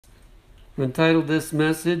I've entitled this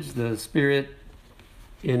message, The Spirit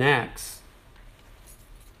in Acts.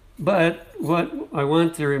 But what I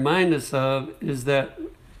want to remind us of is that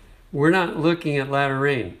we're not looking at latter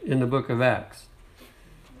rain in the book of Acts.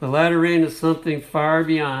 The latter rain is something far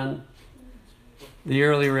beyond the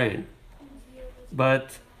early rain.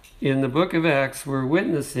 But in the book of Acts, we're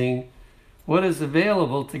witnessing what is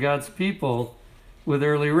available to God's people with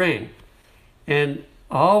early rain. And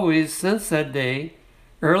always since that day,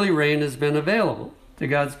 early rain has been available to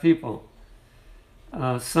God's people.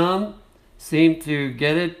 Some seem to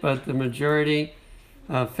get it, but the majority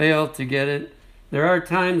fail to get it. There are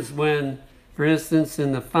times when, for instance,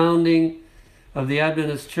 in the founding of the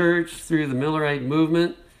Adventist Church through the Millerite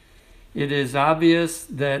movement, it is obvious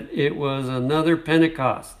that it was another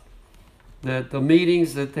Pentecost, that the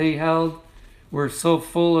meetings that they held were so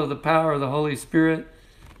full of the power of the Holy Spirit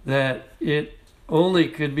that it only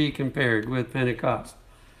could be compared with Pentecost.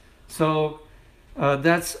 So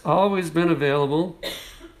that's always been available,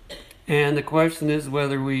 and the question is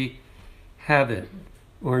whether we have it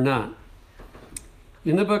or not.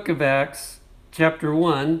 In the book of Acts, chapter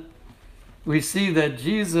 1, we see that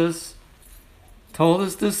Jesus told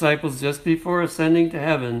his disciples just before ascending to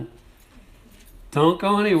heaven, don't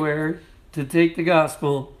go anywhere to take the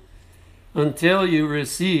gospel until you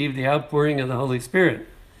receive the outpouring of the Holy Spirit.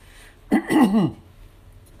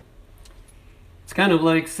 It's kind of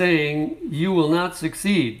like saying you will not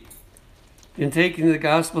succeed in taking the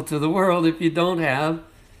gospel to the world if you don't have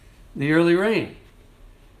the early rain.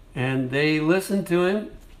 And they listened to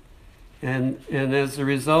him, and as a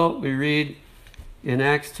result, we read in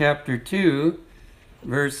Acts chapter 2,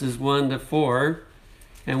 verses 1 to 4,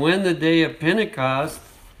 and when the day of Pentecost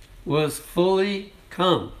was fully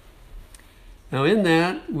come. Now in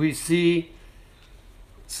that, we see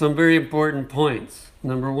some very important points.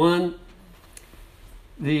 Number one,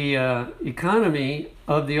 the economy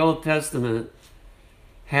of the Old Testament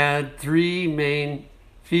had 3 main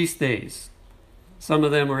feast days. Some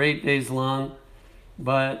of them were 8 days long,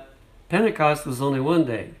 but Pentecost was only 1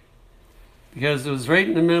 day because it was right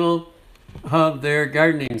in the middle of their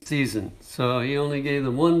gardening season. So he only gave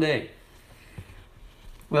them 1 day.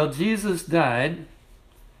 Well, Jesus died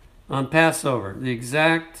on Passover, the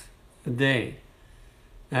exact day.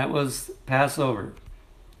 That was Passover.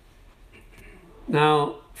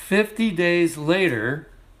 Now, 50 days later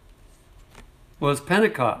was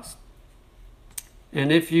Pentecost.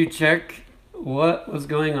 And if you check what was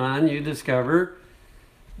going on, you discover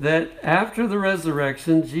that after the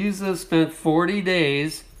resurrection, Jesus spent 40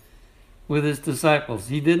 days with his disciples.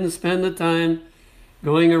 He didn't spend the time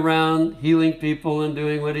going around healing people and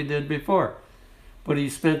doing what he did before. But he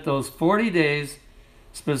spent those 40 days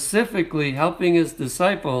specifically helping his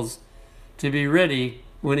disciples to be ready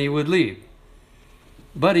when he would leave.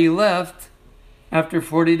 But he left after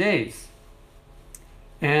 40 days.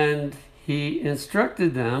 And he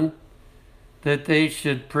instructed them that they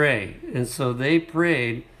should pray. And so they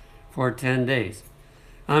prayed for 10 days.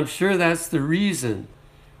 I'm sure that's the reason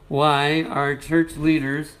why our church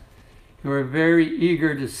leaders, who are very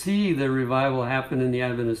eager to see the revival happen in the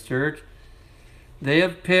Adventist Church, they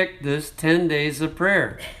have picked this 10 days of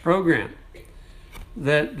prayer program.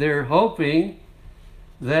 That they're hoping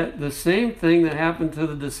that the same thing that happened to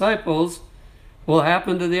the disciples will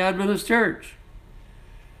happen to the Adventist Church.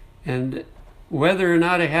 And whether or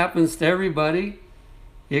not it happens to everybody,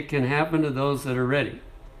 it can happen to those that are ready.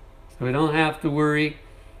 So we don't have to worry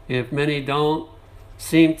if many don't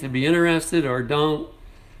seem to be interested or don't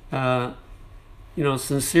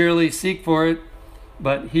sincerely seek for it,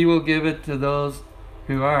 but he will give it to those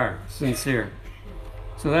who are sincere.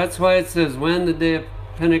 So that's why it says when the day of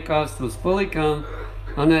Pentecost was fully come,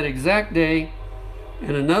 on that exact day.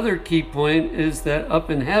 And another key point is that up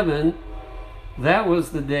in heaven, that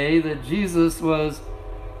was the day that Jesus was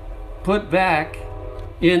put back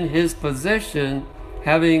in his position,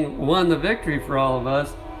 having won the victory for all of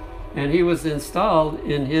us, and he was installed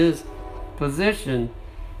in his position,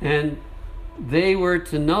 and they were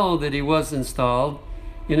to know that he was installed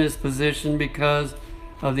in his position because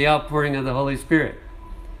of the outpouring of the Holy Spirit.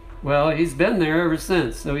 Well, he's been there ever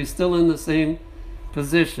since, so he's still in the same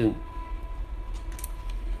position.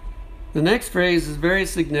 The next phrase is very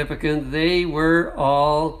significant. They were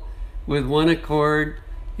all with one accord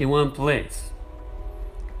in one place.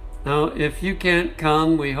 Now, if you can't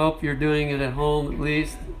come, we hope you're doing it at home, at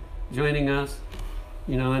least joining us,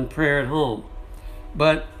 in prayer at home.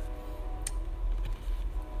 But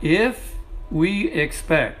if we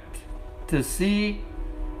expect to see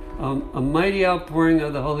a mighty outpouring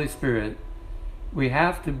of the Holy Spirit, we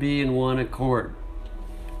have to be in one accord.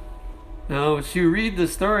 Now, as you read the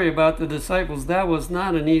story about the disciples, that was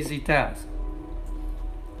not an easy task.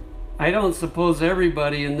 I don't suppose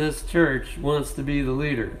everybody in this church wants to be the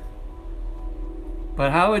leader.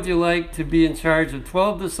 But how would you like to be in charge of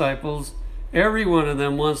 12 disciples? Every one of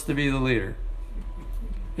them wants to be the leader.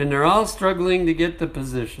 And they're all struggling to get the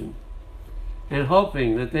position and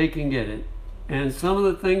hoping that they can get it. And some of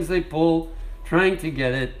the things they pull trying to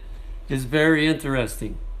get it is very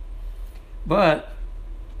interesting. But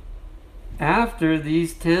after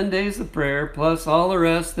these 10 days of prayer, plus all the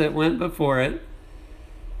rest that went before it,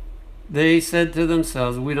 they said to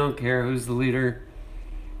themselves, we don't care who's the leader.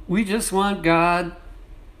 We just want God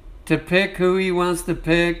to pick who he wants to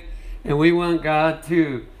pick, and we want God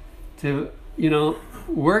to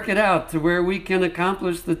work it out to where we can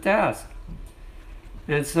accomplish the task.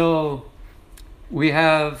 And so we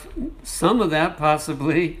have some of that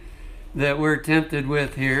possibly that we're tempted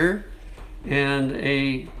with here, and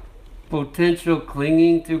a potential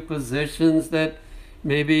clinging to positions that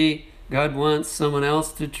maybe God wants someone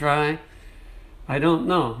else to try. I don't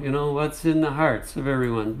know, what's in the hearts of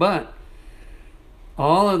everyone. But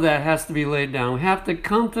all of that has to be laid down. We have to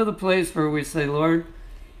come to the place where we say, Lord,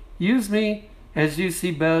 use me as you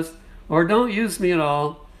see best, or don't use me at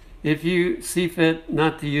all if you see fit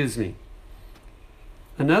not to use me.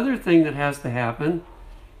 Another thing that has to happen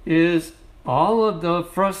is all of the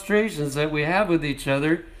frustrations that we have with each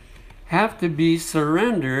other have to be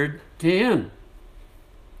surrendered to him.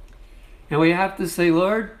 And we have to say,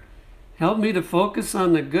 Lord, help me to focus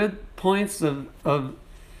on the good points of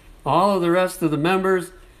all of the rest of the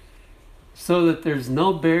members so that there's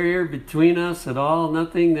no barrier between us at all,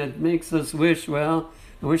 nothing that makes us wish, well,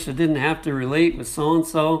 I wish I didn't have to relate with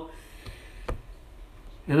so-and-so.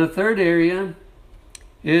 And a third area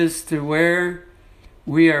is to where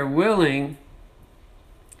we are willing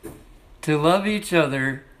to love each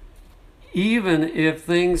other even if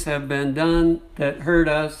things have been done that hurt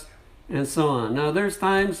us and so on. Now, there's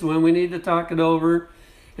times when we need to talk it over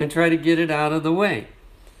and try to get it out of the way.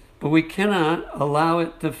 But we cannot allow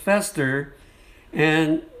it to fester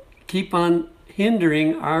and keep on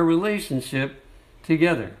hindering our relationship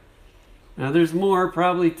together. Now, there's more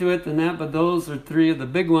probably to it than that, but those are three of the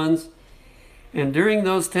big ones. And during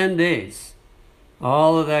those 10 days,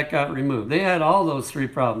 all of that got removed. They had all those three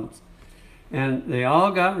problems. And they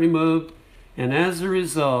all got removed. And as a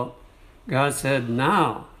result, God said,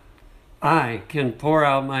 now I can pour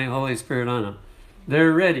out my Holy Spirit on them.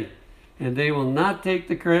 They're ready. And they will not take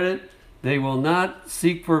the credit. They will not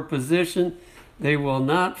seek for position. They will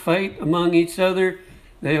not fight among each other.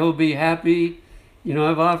 They will be happy.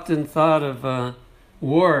 I've often thought of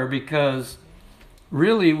war, because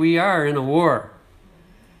really we are in a war.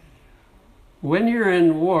 When you're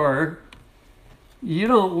in war, you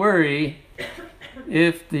don't worry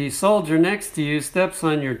if the soldier next to you steps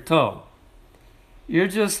on your toe. You're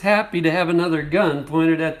just happy to have another gun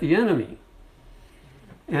pointed at the enemy.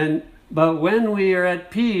 But when we are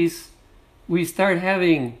at peace, we start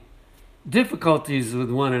having difficulties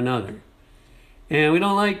with one another. And we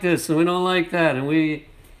don't like this and we don't like that. And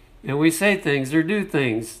we say things or do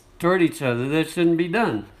things toward each other that shouldn't be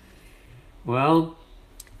done. Well,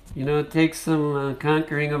 it takes some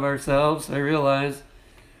conquering of ourselves, I realize.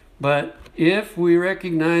 But if we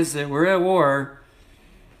recognize that we're at war,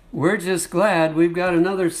 we're just glad we've got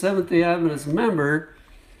another Seventh-day Adventist member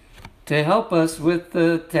to help us with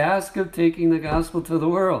the task of taking the gospel to the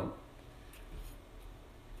world.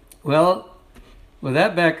 Well, with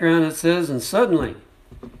that background, it says, and suddenly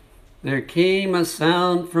there came a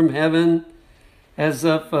sound from heaven as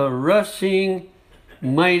of a rushing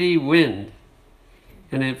mighty wind,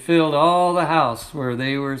 and it filled all the house where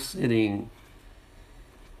they were sitting.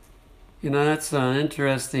 That's an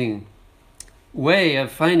interesting way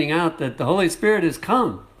of finding out that the Holy Spirit has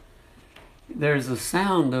come. There's a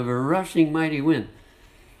sound of a rushing mighty wind.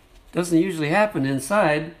 Doesn't usually happen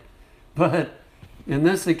inside, but in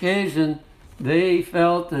this occasion, they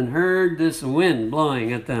felt and heard this wind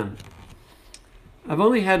blowing at them. I've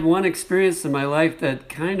only had one experience in my life that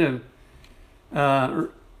kind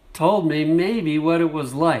of told me maybe what it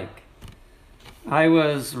was like. I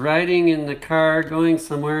was riding in the car going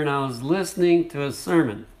somewhere, and I was listening to a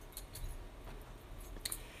sermon.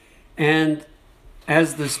 And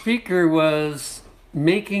as the speaker was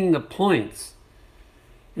making the points,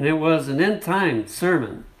 and it was an end-time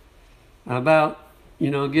sermon about,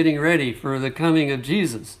 getting ready for the coming of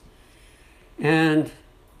Jesus. And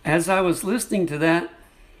as I was listening to that,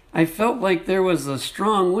 I felt like there was a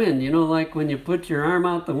strong wind, like when you put your arm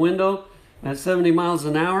out the window at 70 miles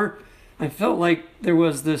an hour. I felt like there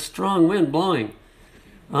was this strong wind blowing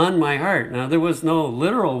on my heart. Now, there was no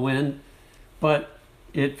literal wind, but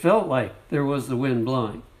it felt like there was the wind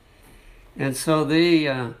blowing. And so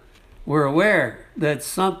they were aware that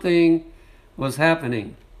something was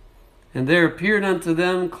happening. And there appeared unto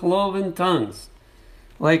them cloven tongues,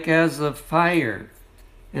 like as of fire,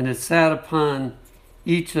 and it sat upon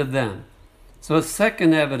each of them. So a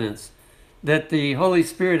second evidence that the Holy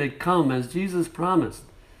Spirit had come as Jesus promised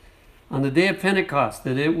on the day of Pentecost,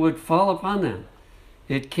 that it would fall upon them.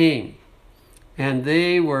 It came. And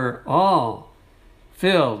they were all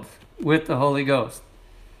filled with the Holy Ghost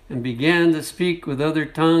and began to speak with other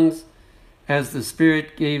tongues as the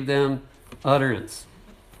Spirit gave them utterance.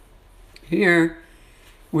 Here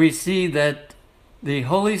we see that the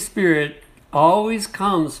Holy Spirit always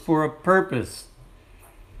comes for a purpose.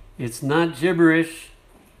 It's not gibberish.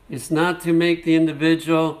 It's not to make the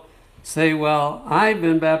individual say, well, I've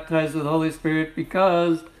been baptized with the Holy Spirit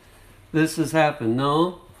because this has happened.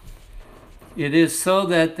 No. It is so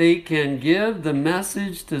that they can give the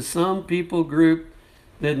message to some people group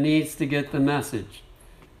that needs to get the message.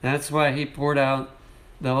 That's why he poured out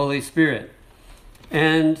the Holy Spirit.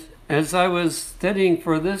 And as I was studying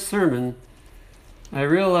for this sermon, I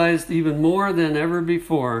realized even more than ever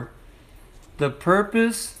before, the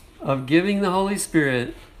purpose of giving the Holy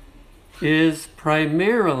Spirit is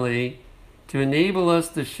primarily to enable us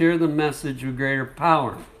to share the message with greater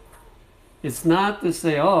power. It's not to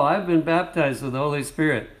say, oh, I've been baptized with the Holy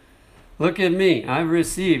Spirit. Look at me, I've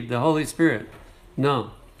received the Holy Spirit.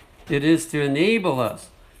 No, it is to enable us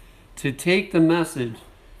to take the message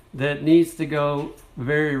that needs to go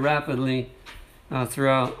very rapidly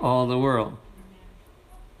throughout all the world.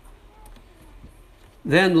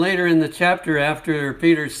 Then later in the chapter after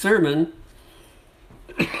Peter's sermon,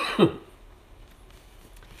 it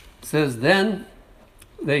says, then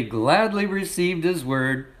they gladly received his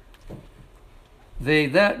word. They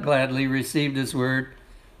that gladly received his word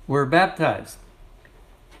were baptized.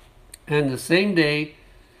 And the same day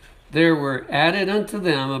there were added unto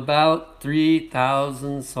them about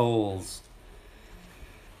 3,000 souls.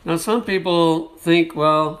 Now some people think,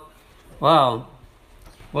 well, wow,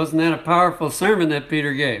 wasn't that a powerful sermon that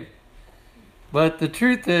Peter gave? But the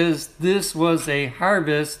truth is, this was a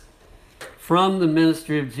harvest from the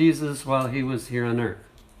ministry of Jesus while he was here on earth.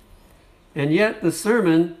 And yet the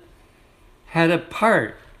sermon had a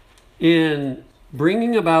part in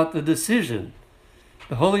bringing about the decision.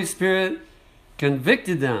 The Holy Spirit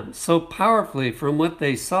convicted them so powerfully from what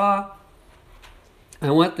they saw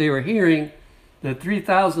and what they were hearing that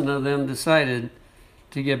 3,000 of them decided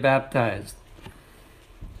to get baptized.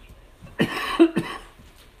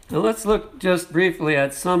 Now let's look just briefly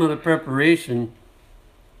at some of the preparation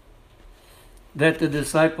that the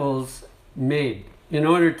disciples made in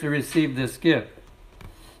order to receive this gift.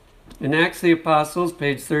 In Acts of the Apostles,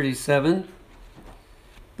 page 37,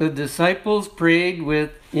 the disciples prayed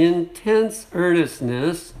with intense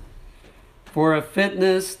earnestness for a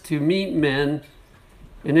fitness to meet men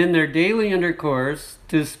and in their daily intercourse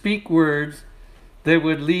to speak words that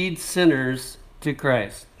would lead sinners to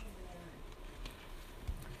Christ.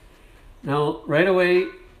 Now, right away,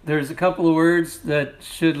 there's a couple of words that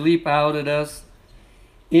should leap out at us.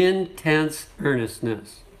 Intense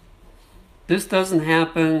earnestness. This doesn't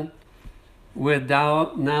happen with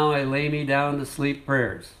now I lay me down to sleep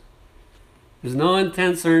prayers. There's no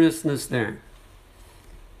intense earnestness there.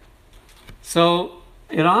 So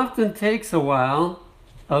it often takes a while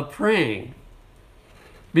of praying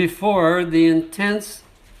before the intense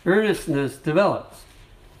earnestness develops.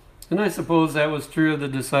 And I suppose that was true of the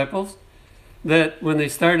disciples, that when they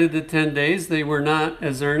started the 10 days, they were not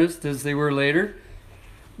as earnest as they were later.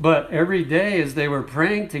 But every day as they were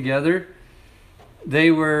praying together,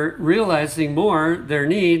 they were realizing more their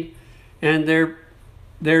need, and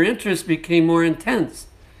their interest became more intense.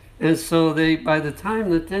 And so they, by the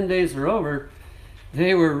time the 10 days were over,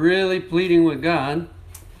 they were really pleading with God,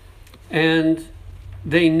 and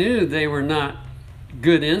they knew they were not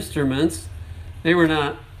good instruments. They were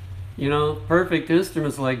not, perfect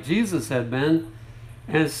instruments like Jesus had been.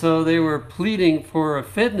 And so they were pleading for a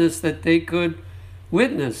fitness that they could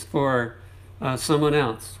witness for someone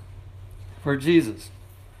else, for Jesus.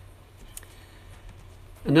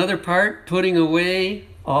 Another part, putting away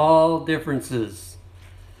all differences.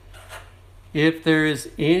 If there is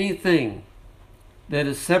anything that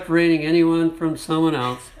is separating anyone from someone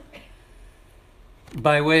else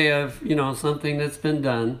by way of, something that's been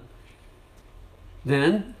done,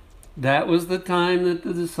 then that was the time that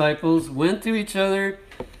the disciples went to each other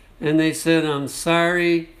and they said, I'm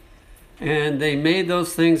sorry. And they made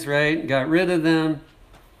those things right, got rid of them.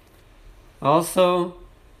 Also,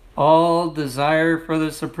 all desire for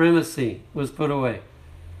the supremacy was put away.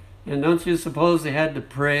 And don't you suppose they had to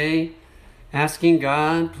pray, asking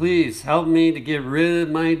God, please help me to get rid of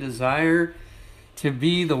my desire to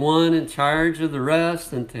be the one in charge of the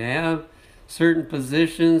rest and to have certain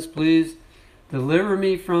positions. Please deliver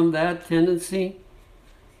me from that tendency.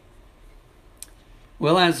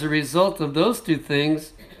 Well, as a result of those two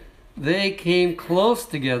things, they came close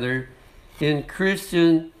together in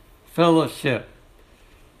Christian fellowship.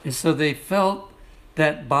 And so they felt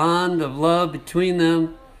that bond of love between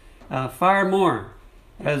them far more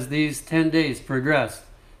as these 10 days progressed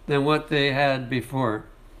than what they had before.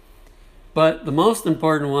 But the most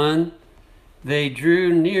important one, they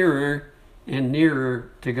drew nearer and nearer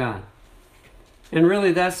to God. And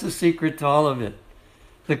really, that's the secret to all of it.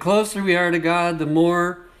 The closer we are to God, the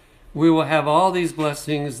more we will have all these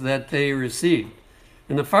blessings that they receive.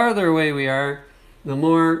 And the farther away we are, the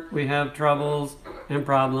more we have troubles and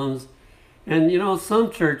problems. And you know,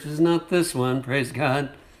 some churches, not this one, praise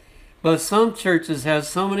God, but some churches have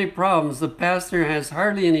so many problems, the pastor has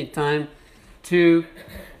hardly any time to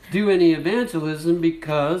do any evangelism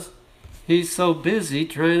because he's so busy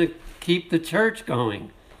trying to keep the church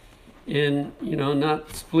going and, you know,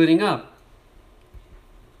 not splitting up.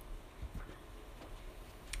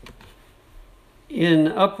 In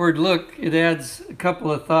Upward Look, it adds a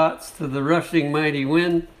couple of thoughts to the rushing mighty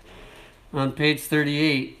wind on page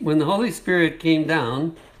 38. When the Holy Spirit came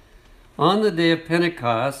down on the day of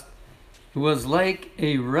Pentecost, it was like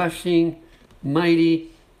a rushing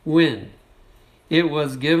mighty wind. It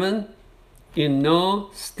was given in no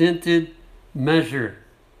stinted measure.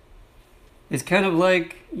 It's kind of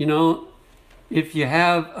like, you know, if you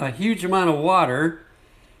have a huge amount of water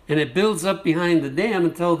and it builds up behind the dam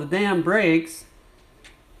until the dam breaks.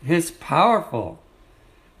 It's powerful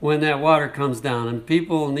when that water comes down, and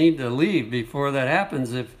people need to leave before that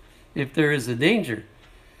happens if there is a danger.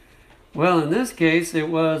 Well, in this case, it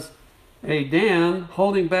was a dam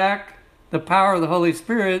holding back the power of the Holy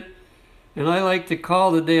Spirit, and I like to call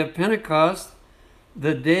the day of Pentecost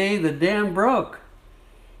the day the dam broke.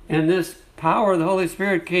 And this power of the Holy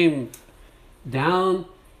Spirit came down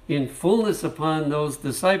in fullness upon those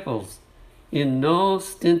disciples in no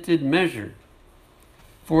stinted measure.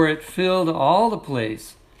 For it filled all the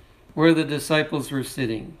place where the disciples were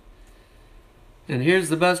sitting. And here's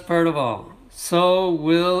the best part of all. So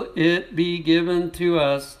will it be given to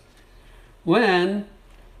us when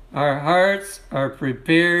our hearts are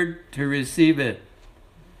prepared to receive it.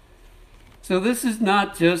 So this is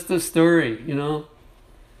not just a story, you know.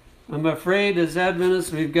 I'm afraid as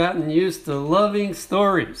Adventists we've gotten used to loving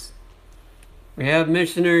stories. We have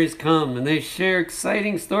missionaries come and they share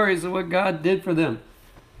exciting stories of what God did for them.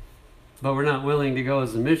 But we're not willing to go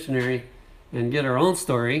as a missionary and get our own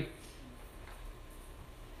story.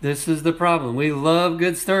 This is the problem. We love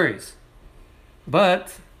good stories.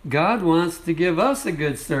 But God wants to give us a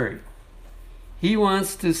good story. He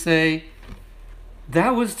wants to say,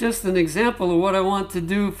 that was just an example of what I want to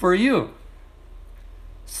do for you.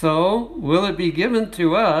 So, will it be given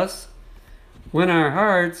to us when our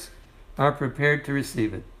hearts are prepared to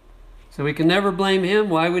receive it? So we can never blame Him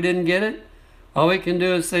why we didn't get it. All we can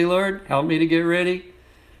do is say, Lord, help me to get ready.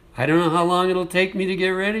 I don't know how long it'll take me to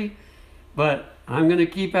get ready, but I'm going to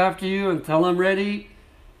keep after you until I'm ready,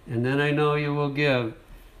 and then I know you will give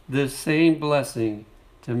this same blessing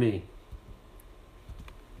to me.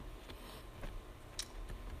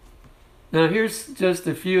 Now here's just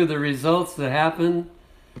a few of the results that happened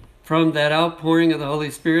from that outpouring of the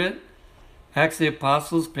Holy Spirit. Acts of the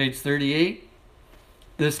Apostles, page 38.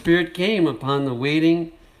 The Spirit came upon the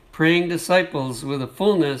waiting, praying disciples with a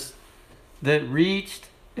fullness that reached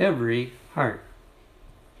every heart.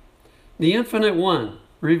 The Infinite One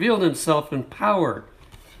revealed Himself in power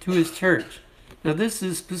to His church. Now this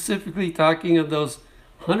is specifically talking of those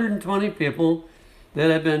 120 people that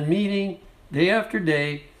have been meeting day after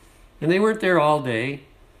day, and they weren't there all day.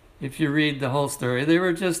 If you read the whole story, they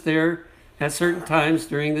were just there at certain times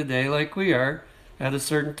during the day like we are at a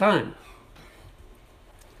certain time.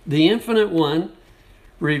 The Infinite One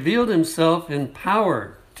revealed Himself in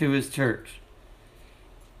power to His church.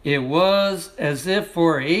 It was as if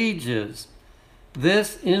for ages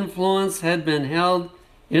this influence had been held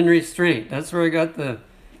in restraint. That's where I got the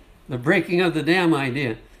breaking of the dam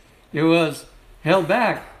idea. It was held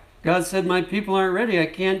back. God said, my people aren't ready. I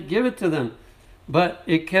can't give it to them. But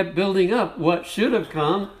it kept building up. What should have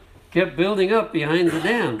come kept building up behind the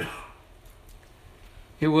dam.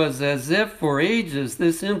 It was as if for ages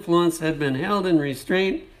this influence had been held in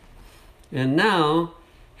restraint, and now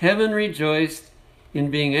heaven rejoiced in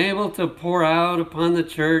being able to pour out upon the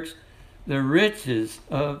church the riches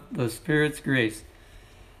of the Spirit's grace.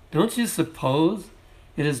 Don't you suppose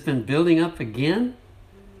it has been building up again?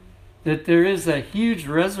 That there is a huge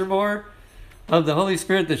reservoir of the Holy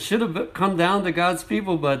Spirit that should have come down to God's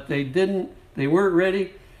people, but they didn't, they weren't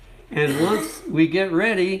ready. And once we get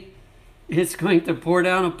ready, it's going to pour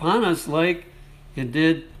down upon us like it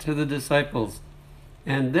did to the disciples.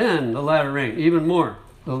 And then the latter rain, even more,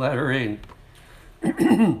 the latter rain.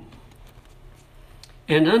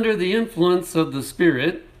 And under the influence of the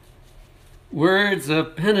Spirit, words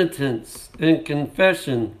of penitence and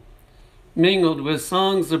confession mingled with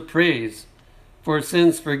songs of praise for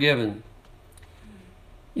sins forgiven.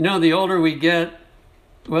 You know, the older we get,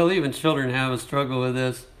 well, even children have a struggle with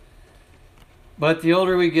this, but the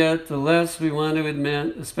older we get, the less we want to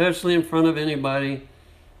admit, especially in front of anybody,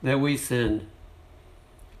 that we sinned.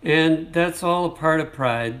 And that's all a part of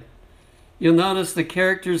pride. You'll notice the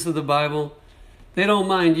characters of the Bible, they don't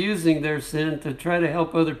mind using their sin to try to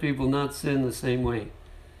help other people not sin the same way.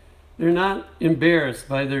 They're not embarrassed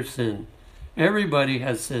by their sin. Everybody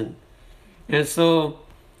has sin. And so,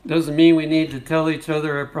 doesn't mean we need to tell each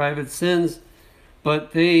other our private sins,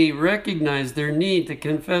 but they recognize their need to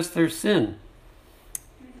confess their sin.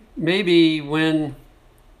 Maybe when,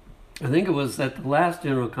 I think it was at the last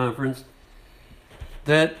General Conference,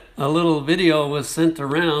 that a little video was sent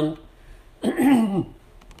around and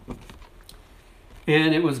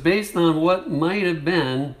it was based on what might have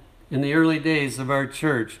been in the early days of our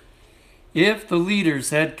church if the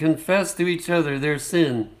leaders had confessed to each other their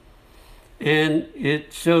sin. And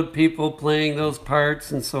it showed people playing those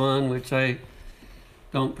parts and so on, which I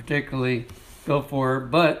don't particularly go for.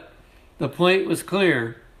 But the point was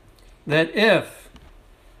clear that if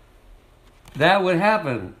that would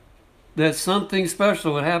happen, that something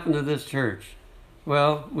special would happen to this church.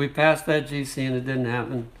 Well, we passed that GC and it didn't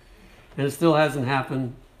happen. And it still hasn't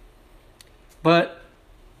happened. But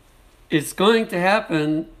it's going to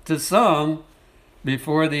happen to some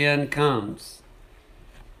before the end comes.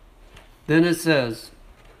 Then it says,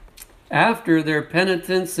 after their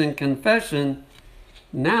penitence and confession,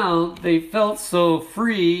 now they felt so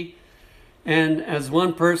free, and as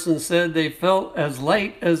one person said, they felt as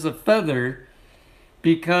light as a feather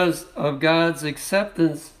because of God's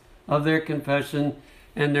acceptance of their confession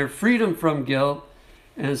and their freedom from guilt.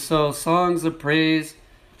 And so songs of praise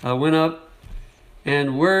went up,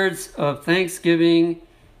 and words of thanksgiving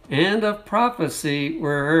and of prophecy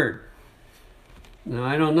were heard. Now,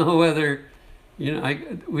 I don't know whether,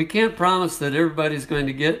 we can't promise that everybody's going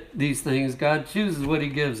to get these things. God chooses what he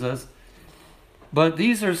gives us. But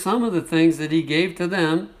these are some of the things that he gave to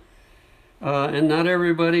them. And not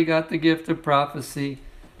everybody got the gift of prophecy,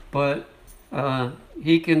 but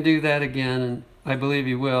he can do that again, and I believe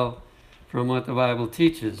he will, from what the Bible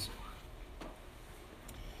teaches.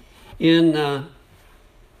 In,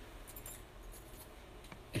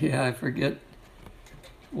 I forget,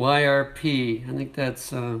 YRP, I think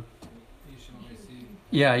that's,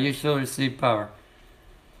 you shall receive power.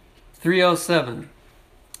 307.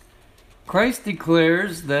 Christ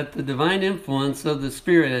declares that the divine influence of the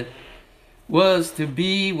Spirit was to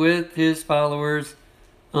be with his followers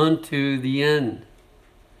unto the end.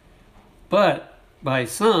 But by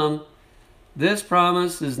some, this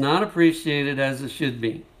promise is not appreciated as it should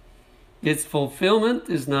be. Its fulfillment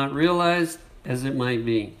is not realized as it might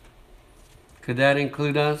be. Could that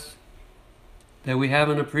include us? That we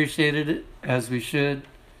haven't appreciated it as we should?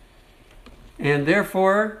 And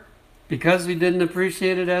therefore, because we didn't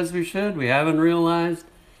appreciate it as we should, we haven't realized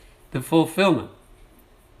the fulfillment.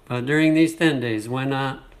 But during these 10 days, why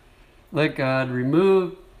not let God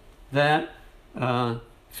remove that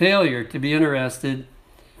failure to be interested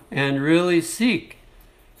and really seek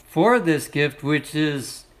for this gift, which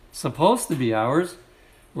is supposed to be ours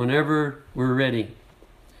whenever we're ready.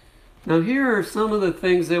 Now, here are some of the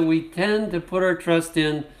things that we tend to put our trust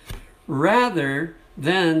in rather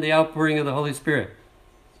than the outpouring of the Holy Spirit.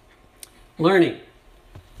 Learning.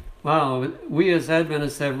 Wow, we as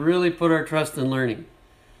Adventists have really put our trust in learning.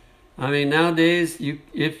 I mean, nowadays,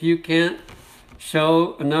 if you can't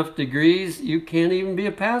show enough degrees, you can't even be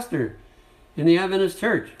a pastor in the Adventist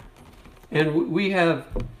church. And we have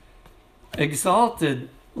exalted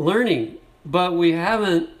learning, but we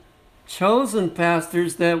haven't chosen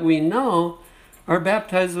pastors that we know are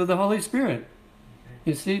baptized with the Holy Spirit.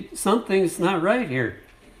 You see, something's not right here.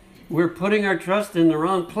 We're putting our trust in the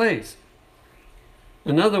wrong place.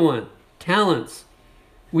 Another one, talents.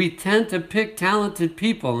 We tend to pick talented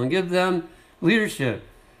people and give them leadership.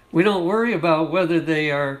 We don't worry about whether they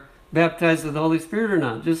are baptized with the Holy Spirit or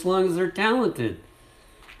not, just as long as they're talented.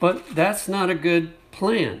 But that's not a good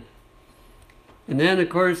plan. And then, of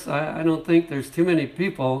course, I don't think there's too many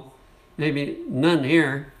people, maybe none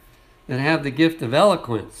here, that have the gift of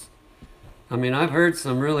eloquence. I mean, I've heard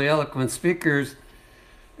some really eloquent speakers,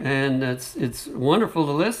 and it's wonderful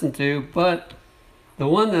to listen to, but the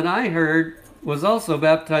one that I heard was also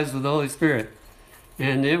baptized with the Holy Spirit,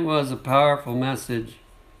 and it was a powerful message.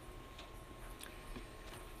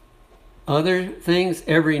 Other things,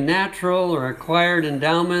 every natural or acquired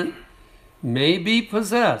endowment may be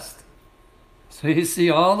possessed. So you see,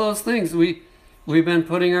 all those things we've been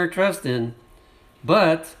putting our trust in,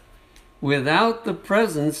 but without the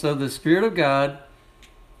presence of the Spirit of God,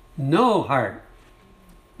 no heart,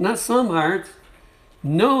 not some hearts,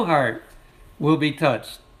 no heart will be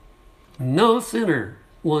touched. No sinner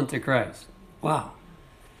won to Christ. Wow.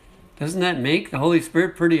 Doesn't that make the Holy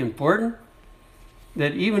Spirit pretty important?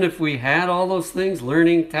 That even if we had all those things,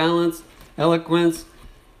 learning, talents, eloquence,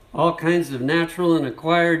 all kinds of natural and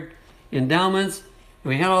acquired endowments,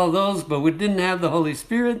 we had all those, but we didn't have the Holy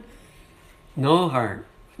Spirit, no heart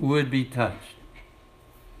would be touched.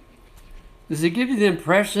 Does it give you the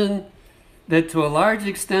impression that to a large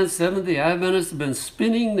extent Seventh-day Adventists have been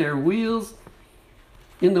spinning their wheels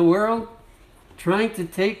in the world, trying to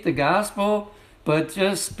take the gospel, but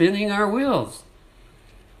just spinning our wheels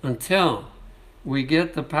until we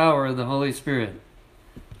get the power of the Holy Spirit?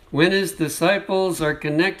 When his disciples are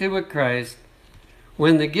connected with Christ,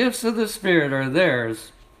 when the gifts of the Spirit are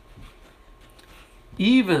theirs,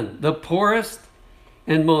 even the poorest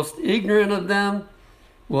and most ignorant of them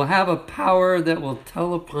will have a power that will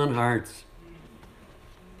tell upon hearts.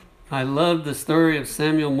 I love the story of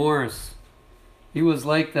Samuel Morse. He was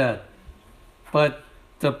like that. But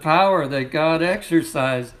the power that God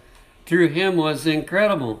exercised through him was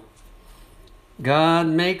incredible. God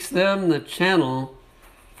makes them the channel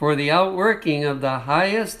for the outworking of the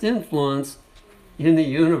highest influence in the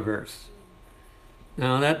universe.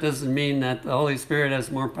 Now, that doesn't mean that the Holy Spirit has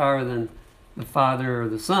more power than the Father or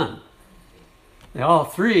the Son. All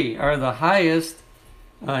three are the highest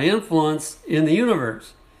influence in the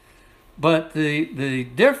universe. But the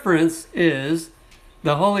difference is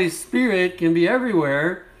the Holy Spirit can be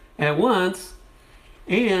everywhere at once,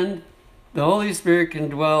 and the Holy Spirit can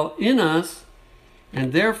dwell in us,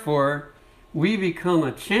 and therefore we become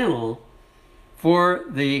a channel for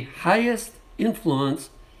the highest influence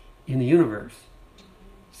in the universe.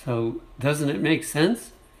 So doesn't it make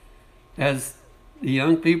sense? As the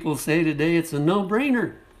young people say today, it's a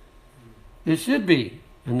no-brainer. It should be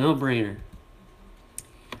a no-brainer.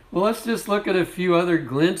 Well, let's just look at a few other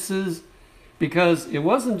glimpses, because it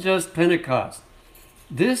wasn't just Pentecost.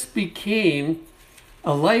 This became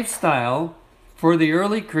a lifestyle for the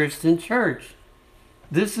early Christian church.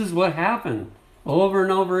 This is what happened over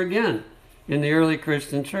and over again in the early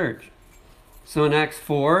Christian church. So in Acts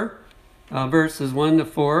 4, verses 1 to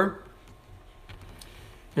 4,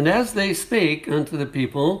 and as they spake unto the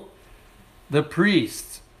people, the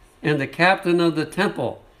priests and the captain of the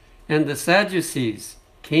temple and the Sadducees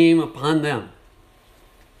came upon them,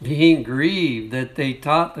 being grieved that they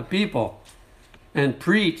taught the people and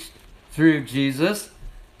preached through Jesus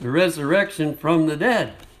the resurrection from the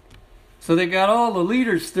dead. So they got all the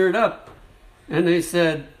leaders stirred up, and they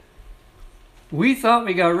said, we thought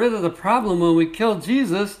we got rid of the problem when we killed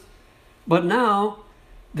Jesus, but now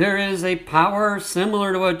there is a power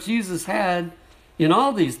similar to what Jesus had in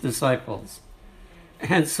all these disciples.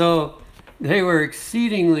 And so they were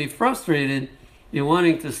exceedingly frustrated in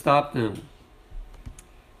wanting to stop them.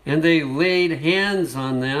 And they laid hands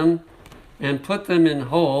on them and put them in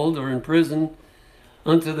hold or in prison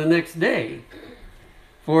unto the next day,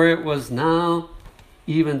 for it was now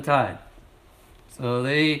eventide. So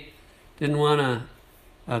they didn't want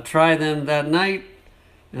to try them that night,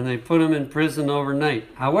 and they put them in prison overnight.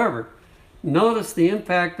 However, notice the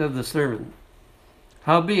impact of the sermon.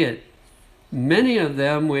 Howbeit, many of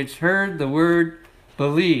them which heard the word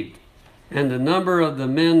believed, and the number of the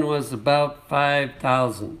men was about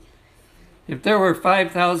 5,000. If there were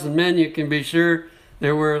 5,000 men, you can be sure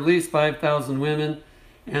there were at least 5,000 women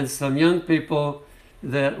and some young people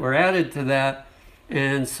that were added to that.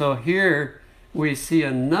 And so here we see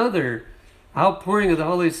another outpouring of the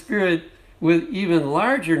Holy Spirit with even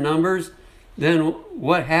larger numbers than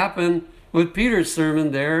what happened with Peter's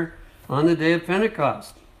sermon there on the day of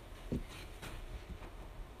Pentecost.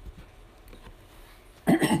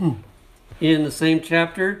 In the same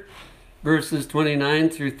chapter, verses 29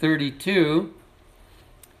 through 32,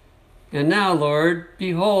 and now, Lord,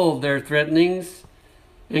 behold their threatenings,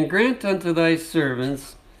 and grant unto thy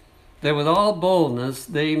servants that with all boldness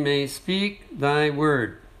they may speak thy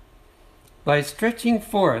word, by stretching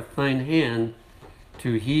forth thine hand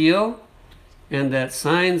to heal, and that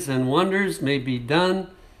signs and wonders may be done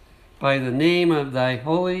by the name of thy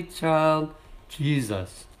holy child,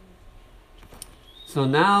 Jesus. So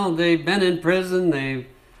now they've been in prison, they've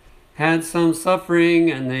had some suffering,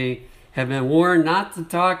 and they have been warned not to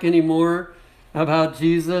talk anymore about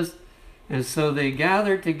Jesus. And so they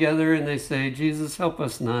gather together and they say, Jesus, help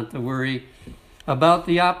us not to worry about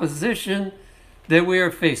the opposition that we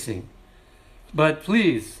are facing. But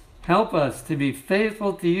please help us to be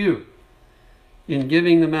faithful to you in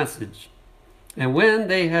giving the message. And when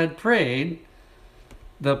they had prayed,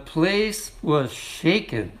 the place was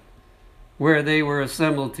shaken where they were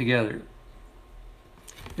assembled together.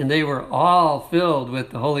 And they were all filled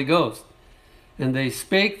with the Holy Ghost. And they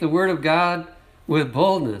spake the word of God with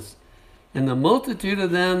boldness. And the multitude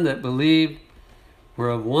of them that believed were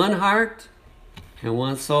of one heart and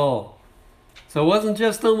one soul. So it wasn't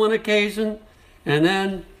just on one occasion, and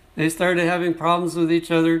then they started having problems with each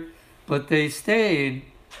other, but they stayed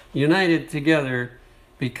united together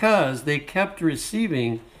because they kept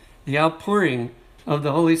receiving the outpouring of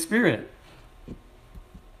the Holy Spirit.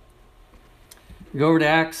 Go over to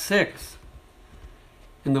Acts 6.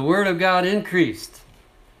 And the word of God increased,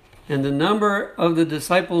 and the number of the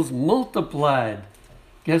disciples multiplied.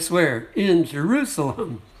 Guess where? In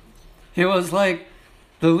Jerusalem. It was like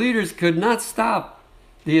the leaders could not stop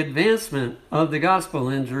the advancement of the gospel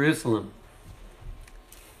in Jerusalem.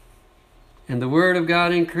 And the word of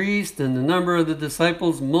God increased, and the number of the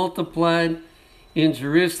disciples multiplied in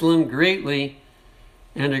Jerusalem greatly,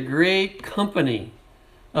 and a great company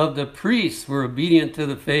of the priests were obedient to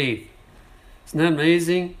the faith. Isn't that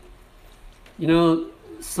amazing? You know,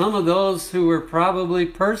 some of those who were probably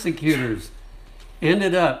persecutors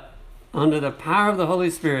ended up, under the power of the Holy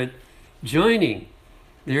Spirit, joining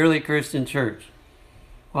the early Christian church.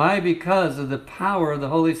 Why? Because of the power of the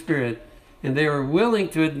Holy Spirit, and they were willing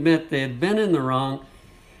to admit they had been in the wrong.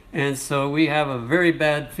 And so we have a very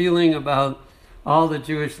bad feeling about all the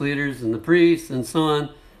Jewish leaders and the priests and so on.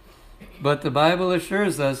 But the Bible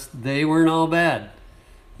assures us they weren't all bad.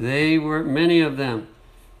 Many of them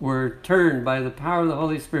were turned by the power of the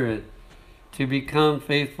Holy Spirit to become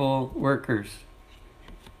faithful workers.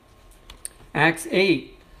 Acts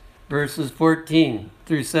 8, verses 14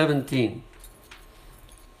 through 17.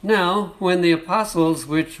 Now, when the apostles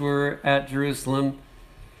which were at Jerusalem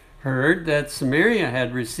heard that Samaria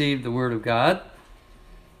had received the word of God,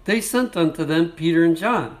 they sent unto them Peter and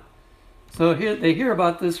John. So here they hear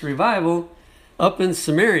about this revival up in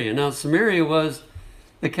Samaria. Now, Samaria was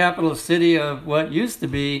the capital city of what used to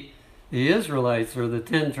be the Israelites, or the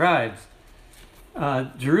 10 tribes.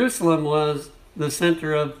 Jerusalem was the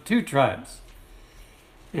center of 2 tribes.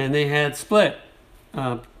 And they had split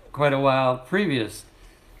quite a while previous.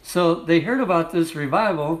 So they heard about this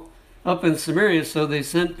revival up in Samaria, so they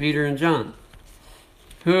sent Peter and John,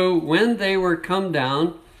 who, when they were come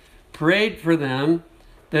down, prayed for them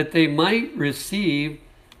that they might receive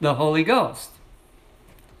the Holy Ghost.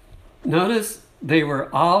 Notice they were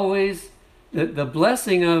always, the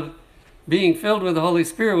blessing of being filled with the Holy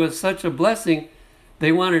Spirit was such a blessing,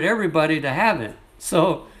 they wanted everybody to have it.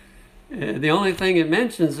 So the only thing it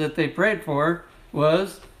mentions that they prayed for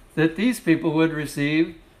was that these people would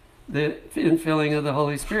receive the infilling of the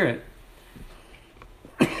Holy Spirit.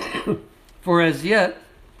 For as yet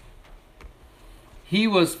he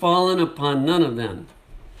was fallen upon none of them,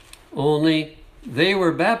 only they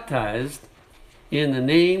were baptized in the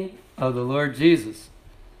name of the Lord Jesus.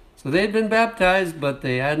 So they'd been baptized, but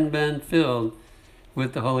they hadn't been filled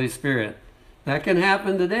with the Holy Spirit. That can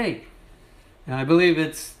happen today. And I believe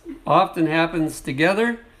it often happens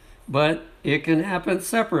together, but it can happen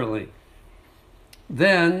separately.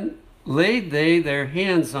 Then laid they their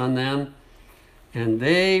hands on them, and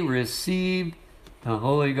they received the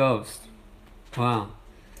Holy Ghost. Wow.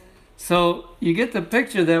 So you get the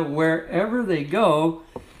picture that wherever they go,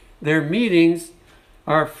 their meetings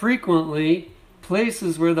are frequently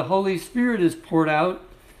places where the Holy Spirit is poured out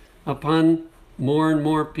upon more and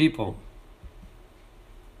more people.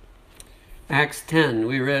 Acts 10,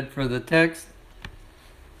 we read for the text.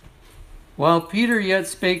 While Peter yet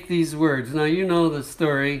spake these words. Now you know the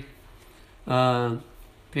story.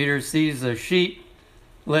 Peter sees a sheep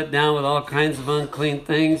let down with all kinds of unclean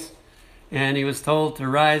things, and he was told to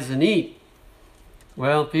rise and eat.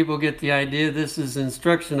 Well, people get the idea this is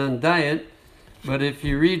instruction on diet, but if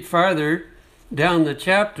you read farther down the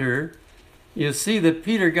chapter, you'll see that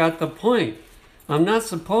Peter got the point. I'm not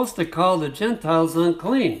supposed to call the Gentiles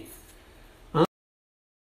unclean.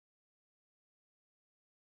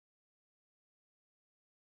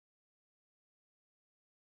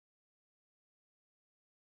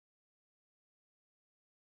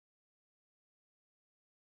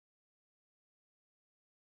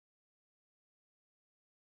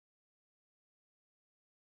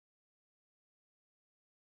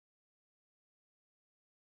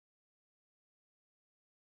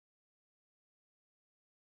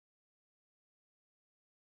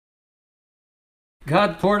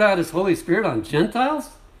 God poured out his Holy Spirit on Gentiles?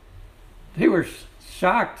 They were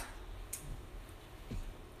shocked.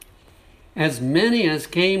 As many as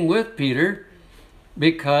came with Peter,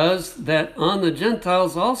 because that on the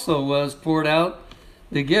Gentiles also was poured out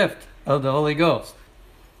the gift of the Holy Ghost.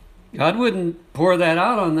 God wouldn't pour that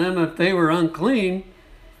out on them if they were unclean.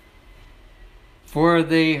 For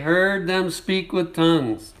they heard them speak with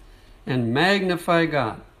tongues and magnify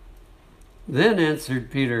God. Then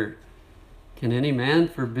answered Peter, Can any man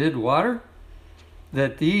forbid water,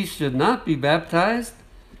 that these should not be baptized,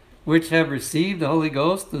 which have received the Holy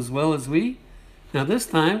Ghost as well as we? Now this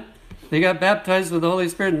time, they got baptized with the Holy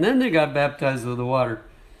Spirit, and then they got baptized with the water.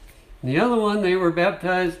 And the other one, they were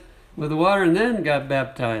baptized with the water and then got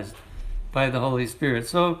baptized by the Holy Spirit.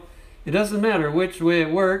 So it doesn't matter which way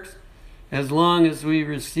it works, as long as we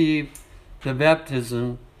receive the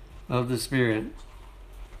baptism of the Spirit.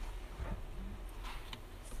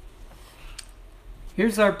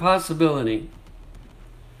 Here's our possibility.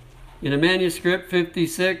 In a manuscript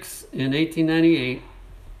 56 in 1898,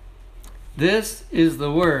 this is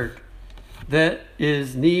the work that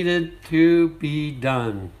is needed to be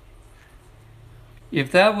done.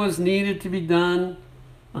 If that was needed to be done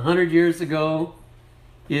 100 years ago,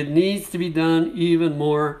 it needs to be done even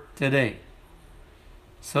more today.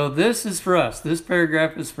 So this is for us. This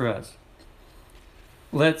paragraph is for us.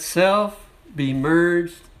 Let self be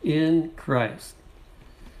merged in Christ,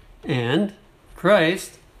 and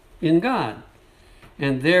Christ in God.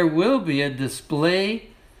 And there will be a display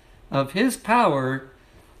of his power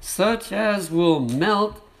such as will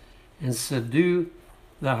melt and subdue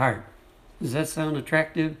the heart. Does that sound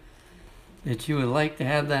attractive? That you would like to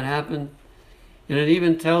have that happen? And it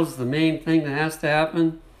even tells the main thing that has to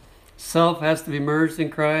happen. Self has to be merged in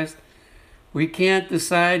Christ. We can't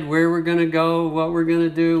decide where we're going to go, what we're going to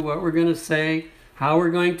do, what we're going to say, how we're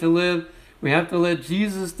going to live. We have to let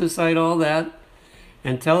Jesus decide all that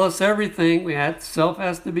and tell us everything. Self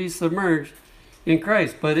has to be submerged in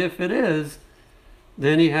Christ. But if it is,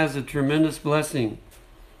 then he has a tremendous blessing.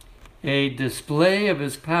 A display of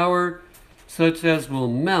his power such as will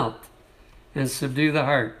melt and subdue the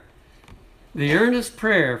heart. The earnest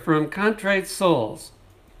prayer from contrite souls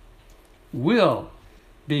will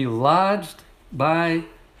be lodged by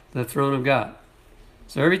the throne of God.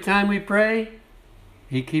 So every time we pray,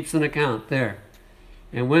 he keeps an account there.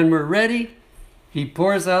 And when we're ready, he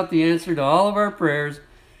pours out the answer to all of our prayers,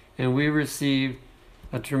 and we receive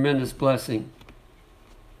a tremendous blessing.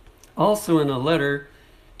 Also in a letter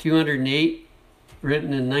 208,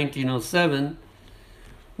 written in 1907,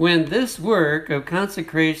 when this work of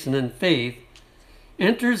consecration and faith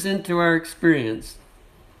enters into our experience,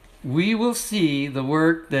 we will see the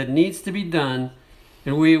work that needs to be done,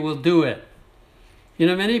 and we will do it. You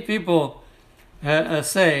know, many people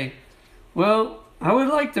say, well, I would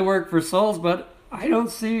like to work for souls, but I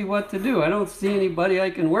don't see what to do. I don't see anybody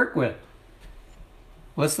I can work with.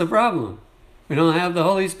 What's the problem? We don't have the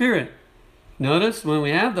Holy Spirit. Notice when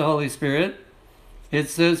we have the Holy Spirit, it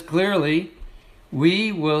says clearly,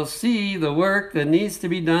 we will see the work that needs to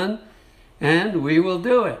be done, and we will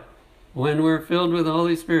do it when we're filled with the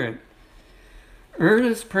Holy Spirit.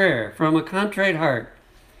 Earnest prayer from a contrite heart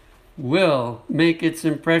will make its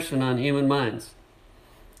impression on human minds.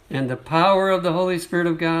 And the power of the Holy Spirit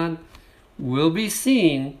of God will be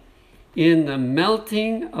seen in the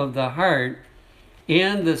melting of the heart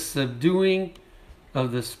and the subduing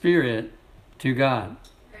of the Spirit to God.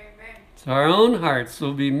 Amen. So our own hearts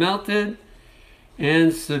will be melted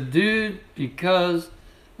and subdued because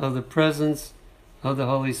of the presence of the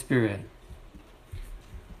Holy Spirit.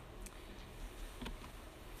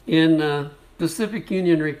 In Pacific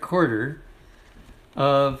Union Recorder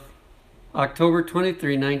of October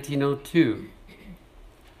 23, 1902,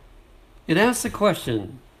 it asks the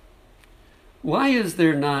question, why is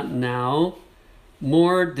there not now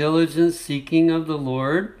more diligent seeking of the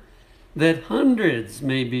Lord, that hundreds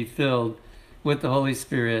may be filled with the Holy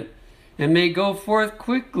Spirit and may go forth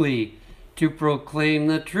quickly to proclaim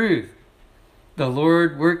the truth, the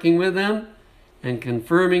Lord working with them and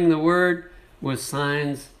confirming the word with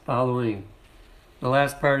signs following? The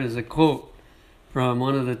last part is a quote from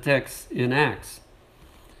one of the texts in Acts.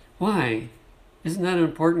 Why? Isn't that an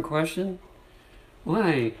important question?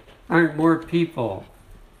 Why aren't more people?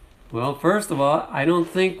 Well, first of all, I don't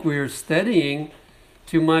think we're studying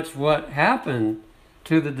too much what happened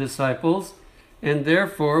to the disciples, and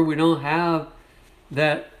therefore we don't have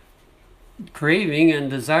that craving and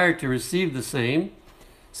desire to receive the same.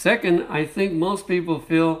 Second, I think most people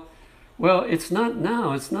feel, well, it's not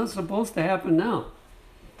now. It's not supposed to happen now.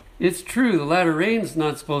 It's true, the latter rain's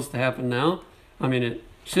not supposed to happen now. I mean, it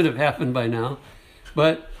should have happened by now.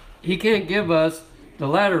 But he can't give us the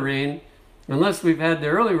latter rain unless we've had the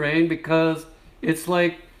early rain, because it's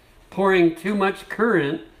like pouring too much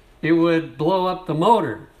current. It would blow up the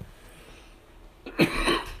motor.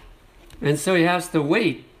 And so he has to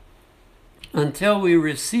wait until we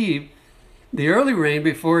receive the early rain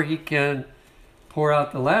before he can pour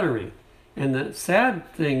out the latter rain. And the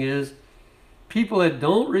sad thing is, people that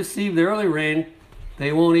don't receive the early rain,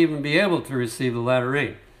 they won't even be able to receive the latter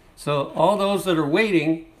rain. So all those that are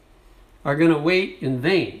waiting are going to wait in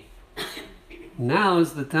vain. Now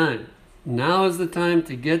is the time. Now is the time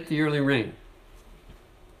to get the early rain.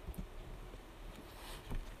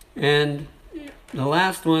 And the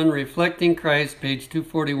last one, Reflecting Christ, page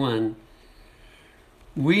 241.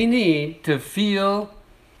 We need to feel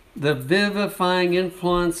the vivifying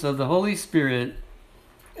influence of the Holy Spirit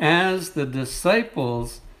as the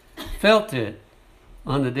disciples felt it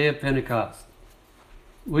on the day of Pentecost.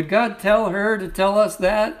 Would God tell her to tell us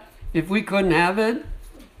that if we couldn't have it?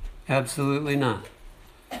 Absolutely not.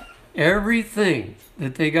 Everything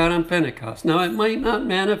that they got on Pentecost. Now, it might not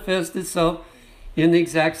manifest itself in the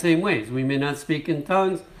exact same ways. We may not speak in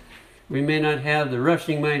tongues. We may not have the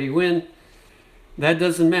rushing mighty wind. That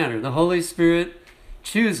doesn't matter. The Holy Spirit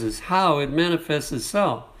chooses how it manifests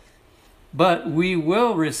itself. But we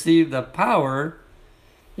will receive the power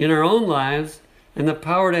in our own lives and the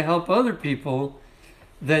power to help other people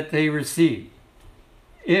that they receive,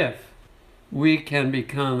 if we can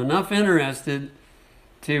become enough interested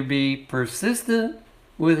to be persistent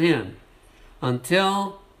with him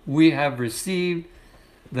until we have received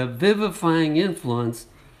the vivifying influence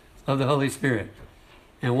of the Holy Spirit.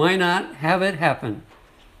 And why not have it happen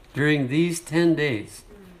during these 10 days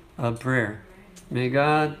of prayer? May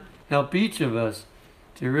God help each of us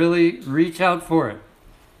to really reach out for it.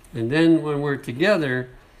 And then when we're together,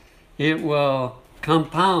 it will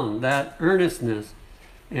compound that earnestness.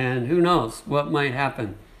 And who knows what might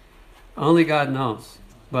happen. Only God knows.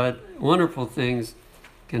 But wonderful things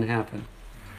can happen.